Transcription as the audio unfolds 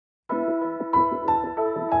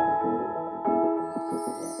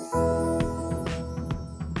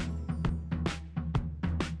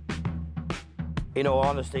In all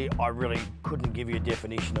honesty, I really couldn't give you a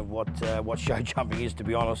definition of what show jumping is, to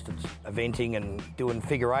be honest. It's eventing and doing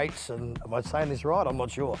figure eights, and am I saying this right? I'm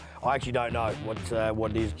not sure. I actually don't know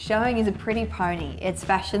what it is. Showing is a pretty pony. It's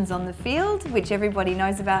fashions on the field, which everybody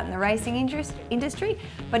knows about in the racing industry,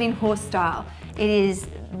 but in horse style. It is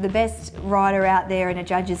the best rider out there in a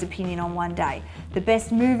judge's opinion on one day. The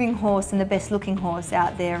best moving horse and the best looking horse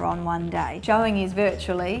out there on one day. Showing is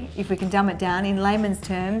virtually, if we can dumb it down in layman's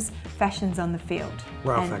terms, fashions on the field.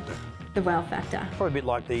 Wow factor. The wow factor. Probably a bit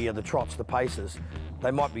like the trots, the paces.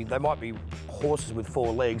 They might be horses with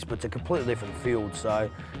 4 legs, but it's a completely different field. So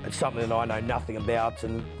it's something that I know nothing about.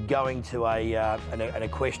 And going to an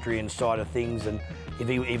equestrian side of things, and if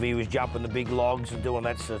he was jumping the big logs and doing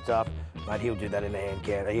that sort of stuff, mate, he'll do that in a hand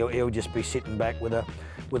canter. He'll just be sitting back with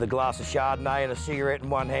a glass of Chardonnay and a cigarette in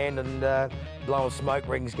one hand and blowing smoke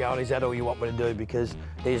rings going, is that all you want me to do? Because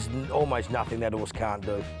there's almost nothing that horse can't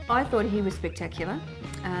do. I thought he was spectacular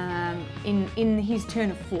in his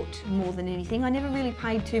turn of foot more than anything. I never really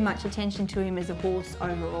paid too much attention to him as a horse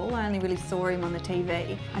overall. I only really saw him on the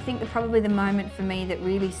TV. I think that probably the moment for me that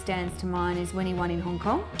really stands to mind is when he won in Hong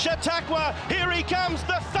Kong. Chautauqua, here he comes,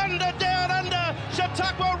 the thunder down under.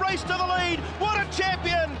 Chautauqua race to the lead. What a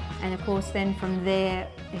champion! And of course then from there,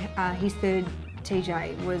 his third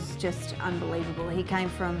TJ was just unbelievable. He came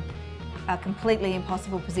from a completely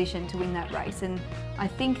impossible position to win that race, and I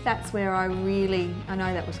think that's where I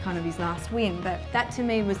know that was kind of his last win, but that to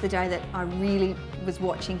me was the day that I really was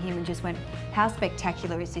watching him and just went, how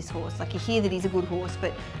spectacular is this horse? Like, you hear that he's a good horse,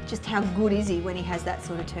 but just how good is he when he has that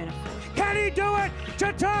sort of turn of foot? Can he do it?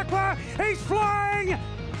 Chautauqua, he's flying!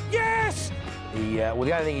 Yes! The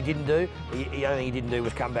only thing he didn't do,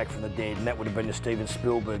 was come back from the dead, and that would have been the Steven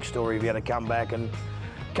Spielberg story if he had to come back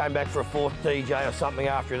for a 4th DJ or something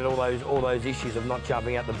after it, and all those issues of not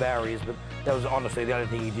jumping out the barriers. But that was honestly the only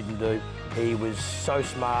thing he didn't do. He was so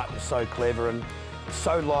smart and so clever and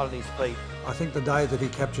so light on his feet. I think the day that he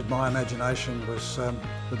captured my imagination was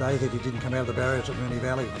the day that he didn't come out of the barriers at Moonee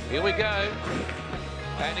Valley. Here we go.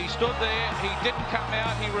 And he stood there, he didn't come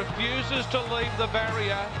out, he refuses to leave the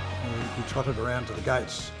barrier. He trotted around to the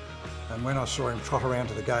gates, and when I saw him trot around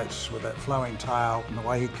to the gates with that flowing tail and the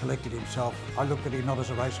way he collected himself, I looked at him not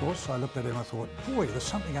as a racehorse, I looked at him and I thought, boy, there's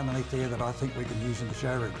something underneath there that I think we can use in the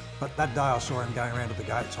showroom. But that day I saw him going around to the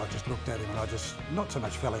gates, I just looked at him and I just, not so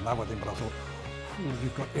much fell in love with him, but I thought,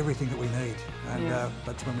 you've got everything that we need. And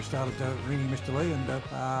that's when we started ringing Mr. Lee,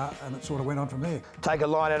 and it sort of went on from there. Take a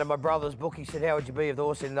line out of my brother's book. He said, how would you be if the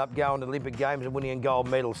horse ended up going to Olympic Games and winning a gold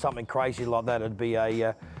medal, something crazy like that? It'd be a,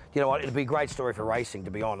 you know what, it'd be a great story for racing,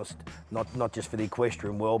 to be honest. Not just for the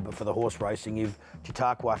equestrian world, but for the horse racing. If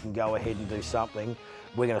Chautauqua can go ahead and do something,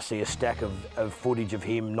 we're going to see a stack of footage of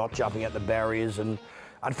him not jumping out the barriers, and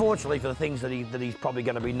unfortunately for the things that he's probably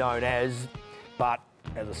going to be known as, but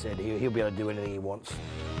as I said, he'll be able to do anything he wants.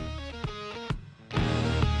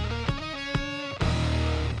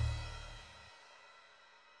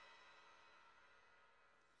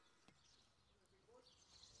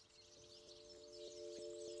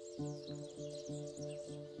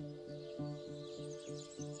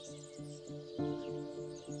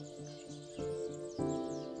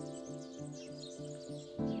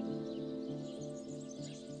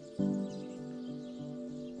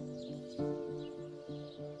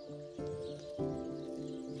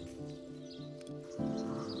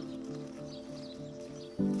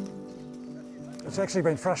 It's actually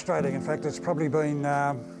been frustrating. In fact, it's probably been,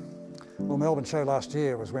 well, Melbourne show last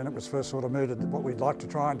year was when it was first sort of mooted what we'd like to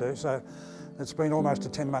try and do. So it's been almost a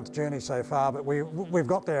 10-month journey so far, but we've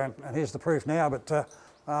got there, and here's the proof now. But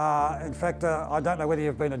in fact, I don't know whether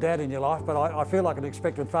you've been a dad in your life, but I feel like an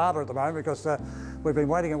expectant father at the moment, because we've been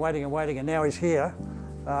waiting and waiting and waiting, and now he's here.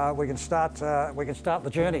 We can start the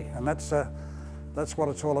journey, and that's what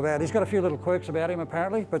it's all about. He's got a few little quirks about him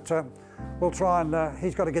apparently, but we'll try and,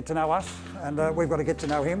 he's got to get to know us, and we've got to get to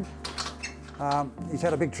know him. He's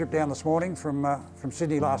had a big trip down this morning from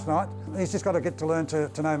Sydney last night. He's just got to get to learn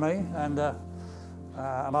to know me, and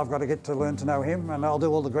I've got to get to learn to know him, and I'll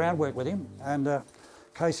do all the groundwork with him. And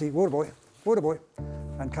Casey, water boy,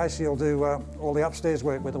 and Casey will do all the upstairs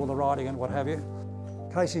work with all the riding and what have you.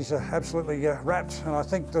 Casey's absolutely wrapped, and I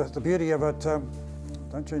think the beauty of it,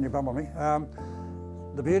 don't turn your bum on me,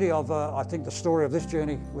 the beauty of, I think, the story of this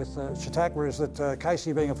journey with Chautauqua is that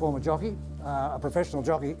Casey, being a former jockey, a professional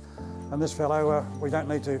jockey, and this fellow, we don't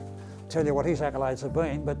need to tell you what his accolades have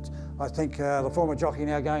been, but I think the former jockey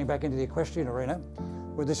now going back into the equestrian arena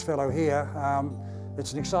with this fellow here,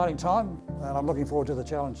 it's an exciting time, and I'm looking forward to the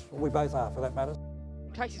challenge. We both are, for that matter.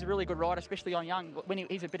 Casey's a really good rider, especially on young. When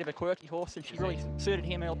he's a bit of a quirky horse, and she really suited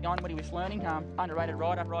him early on when he was learning. Underrated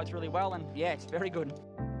rider, rides really well, and yeah, it's very good.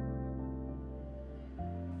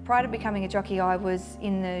 Prior to becoming a jockey, I was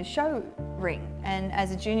in the show ring, and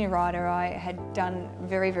as a junior rider I had done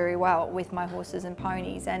very, very well with my horses and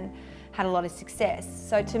ponies and had a lot of success.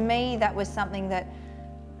 So to me that was something that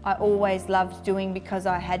I always loved doing because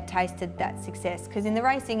I had tasted that success. Because in the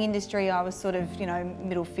racing industry I was sort of, you know,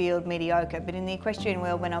 middle field, mediocre, but in the equestrian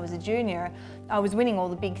world when I was a junior I was winning all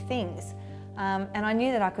the big things. And I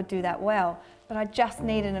knew that I could do that well, but I just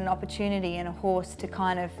needed an opportunity and a horse to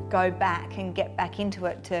kind of go back and get back into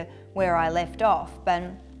it to where I left off.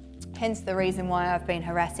 And hence the reason why I've been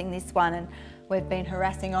harassing this one, and we've been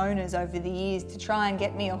harassing owners over the years to try and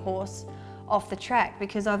get me a horse off the track,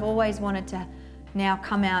 because I've always wanted to now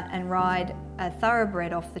come out and ride a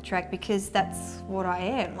thoroughbred off the track, because that's what I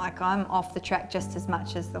am. Like, I'm off the track just as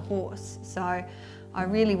much as the horse. So I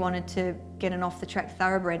really wanted to get an off-the-track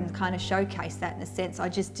thoroughbred and kind of showcase that in a sense. I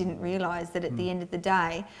just didn't realise that at the end of the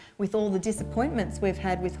day, with all the disappointments we've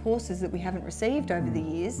had with horses that we haven't received over the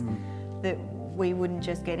years, that we wouldn't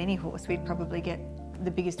just get any horse, we'd probably get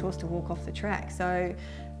the biggest horse to walk off the track. So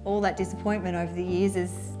all that disappointment over the years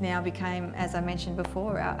has now became, as I mentioned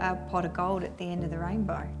before, our pot of gold at the end of the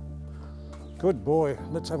rainbow. Good boy.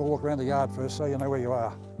 Let's have a walk around the yard first so you know where you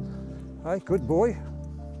are. Hey, good boy.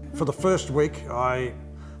 For the first week, I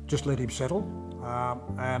just let him settle,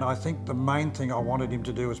 and I think the main thing I wanted him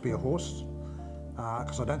to do was be a horse,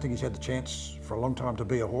 because I don't think he's had the chance for a long time to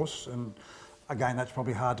be a horse, and again, that's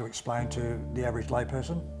probably hard to explain to the average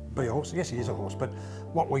layperson. Be a horse? Yes, he is a horse, but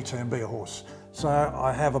what we term be a horse. So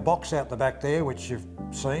I have a box out the back there, which you've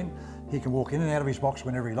seen. He can walk in and out of his box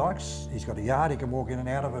whenever he likes. He's got a yard he can walk in and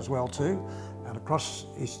out of as well too. And across,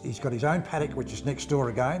 he's got his own paddock, which is next door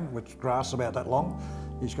again, which grass about that long.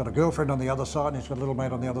 He's got a girlfriend on the other side, and he's got a little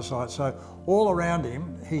mate on the other side. So all around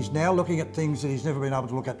him, he's now looking at things that he's never been able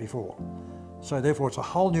to look at before. So therefore, it's a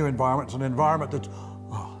whole new environment. It's an environment that,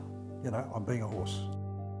 oh, you know, I'm being a horse.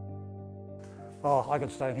 Oh, I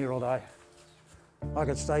could stay in here all day. I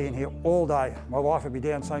could stay in here all day. My wife would be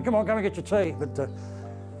down saying, come on, come and get your tea. But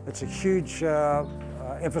it's a huge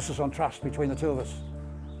emphasis on trust between the two of us.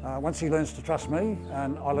 Once he learns to trust me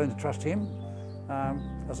and I learn to trust him,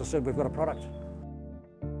 as I said, we've got a product.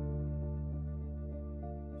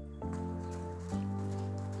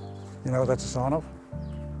 You know what that's a sign of?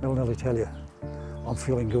 It'll nearly tell you. I'm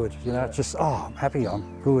feeling good. You know, it's just, oh, I'm happy,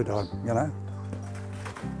 I'm good, you know.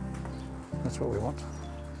 That's what we want.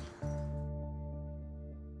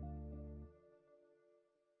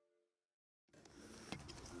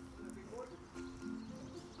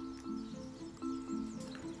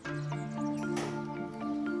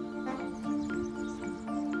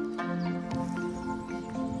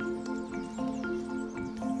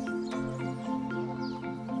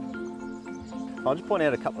 I'll just point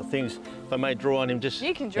out a couple of things, if I may draw on him. Just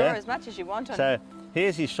You can draw as much as you want on So him.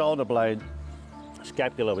 here's his shoulder blade,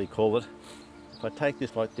 scapula we call it. If I take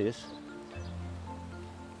this like this,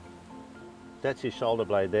 that's his shoulder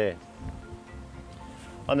blade there.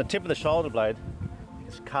 On the tip of the shoulder blade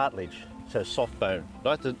is cartilage, so soft bone,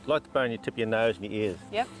 like the bone you tip your nose and your ears.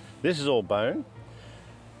 Yep. This is all bone,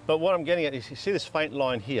 but what I'm getting at is, you see this faint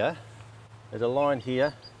line here? There's a line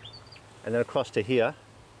here, and then across to here.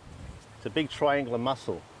 It's a big triangular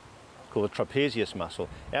muscle called the trapezius muscle.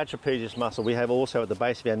 Our trapezius muscle we have also at the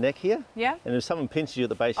base of our neck here. Yeah. And if someone pinches you at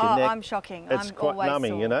the base of your neck, I'm shocking. It's quite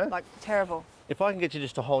numbing, you know? Like, terrible. If I can get you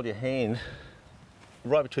just to hold your hand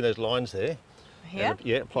right between those lines there. Here?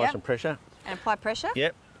 Yeah, apply some pressure. And apply pressure?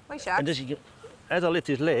 Yep. Wait, shark. And just, as I lift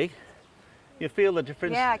his leg, you feel the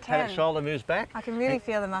difference. Yeah, I can. How the shoulder moves back. I can really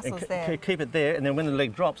feel the muscles there. Keep it there, and then when the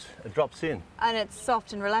leg drops, it drops in. And it's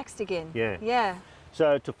soft and relaxed again. Yeah. Yeah.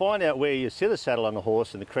 So to find out where you sit a saddle on the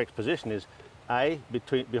horse in the correct position is behind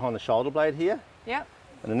the shoulder blade here. Yep.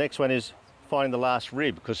 And the next one is finding the last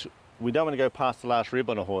rib, because we don't want to go past the last rib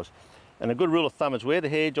on a horse. And a good rule of thumb is where the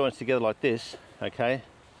hair joins together like this, okay,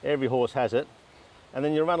 every horse has it, and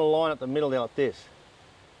then you run a line up the middle like this.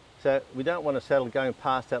 So we don't want a saddle going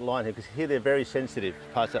past that line here, because here they're very sensitive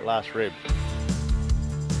past that last rib.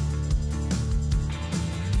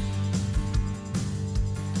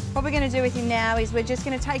 What we're going to do with him now is we're just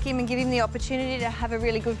going to take him and give him the opportunity to have a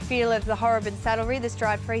really good feel of the Horriban saddlery, the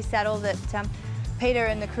stride-free saddle that Peter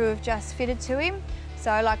and the crew have just fitted to him. So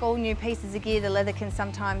like all new pieces of gear, the leather can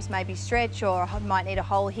sometimes maybe stretch or might need a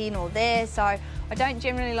hole here or there. So I don't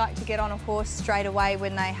generally like to get on a horse straight away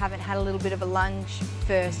when they haven't had a little bit of a lunge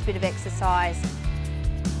first, bit of exercise.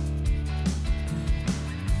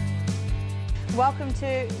 Welcome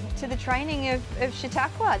to the training of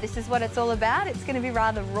Chautauqua. This is what it's all about. It's going to be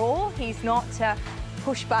rather raw. He's not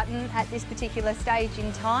push button at this particular stage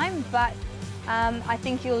in time, but I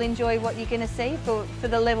think you'll enjoy what you're going to see for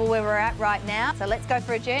the level where we're at right now. So let's go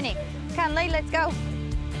for a journey. Come on, Lee, let's go.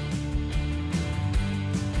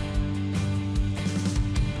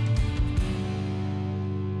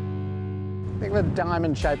 Think of a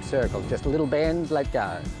diamond-shaped circle, just a little bend, let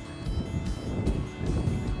go.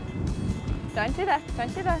 Don't do that,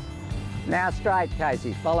 don't do that. Now straight,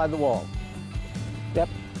 Casey, follow the wall. Yep.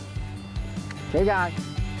 Keep going.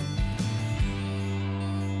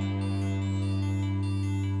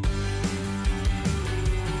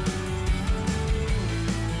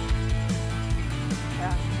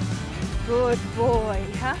 Good boy,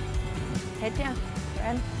 huh? Head down,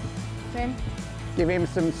 turn. Give him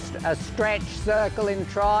a stretch circle in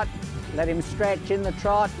trot. Let him stretch in the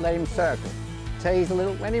trot, let him circle. Tease a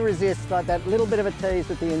little. When he resists, like that little bit of a tease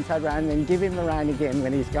with the inside rein, then give him the rein again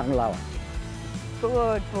when he's going lower.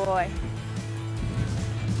 Good boy.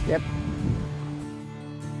 Yep.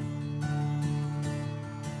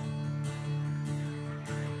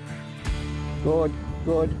 Good,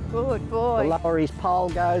 good. Good boy. The lower his pole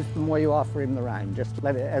goes, the more you offer him the rein. Just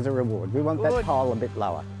let it as a reward. We want that pole a bit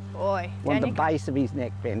lower. Boy. Want the base of his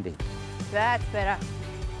neck bending. That's better.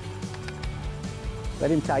 Let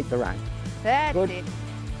him take the rein. That's Good. it.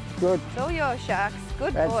 Good. It's all yours, Sharks.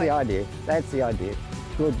 Good That's boy. the idea. That's the idea.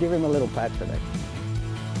 Good. Give him a little pat for that.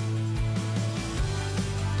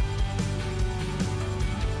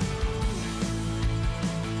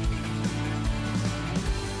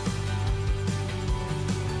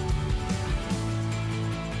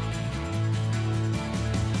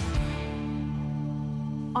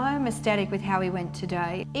 I'm ecstatic with how he went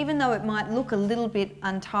today. Even though it might look a little bit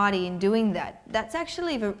untidy in doing that, that's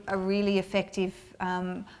actually a really effective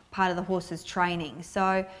part of the horse's training.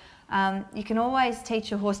 So you can always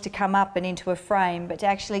teach a horse to come up and into a frame, but to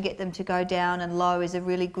actually get them to go down and low is a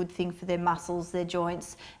really good thing for their muscles, their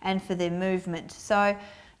joints, and for their movement. So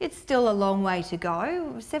it's still a long way to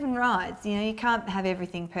go. 7 rides, you know, you can't have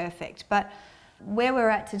everything perfect. But where we're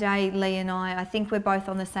at today, Lee and I think we're both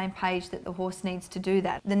on the same page that the horse needs to do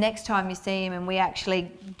that. The next time you see him and we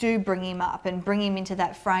actually do bring him up and bring him into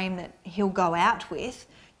that frame that he'll go out with,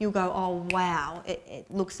 you'll go, oh wow, it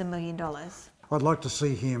looks $1 million. I'd like to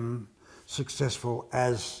see him successful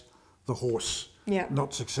as the horse,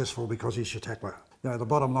 not successful because he's Chautauqua. You know, the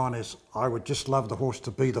bottom line is I would just love the horse to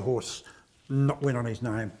be the horse, not win on his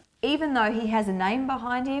name. Even though he has a name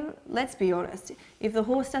behind him, let's be honest, if the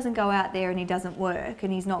horse doesn't go out there and he doesn't work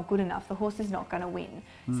and he's not good enough, the horse is not going to win.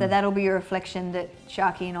 So that'll be a reflection that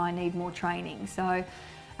Sharky and I need more training. So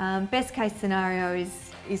best case scenario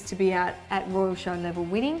is to be out at Royal Show level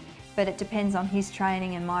winning, but it depends on his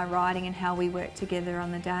training and my riding and how we work together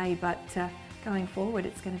on the day. But going forward,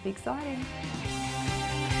 it's going to be exciting.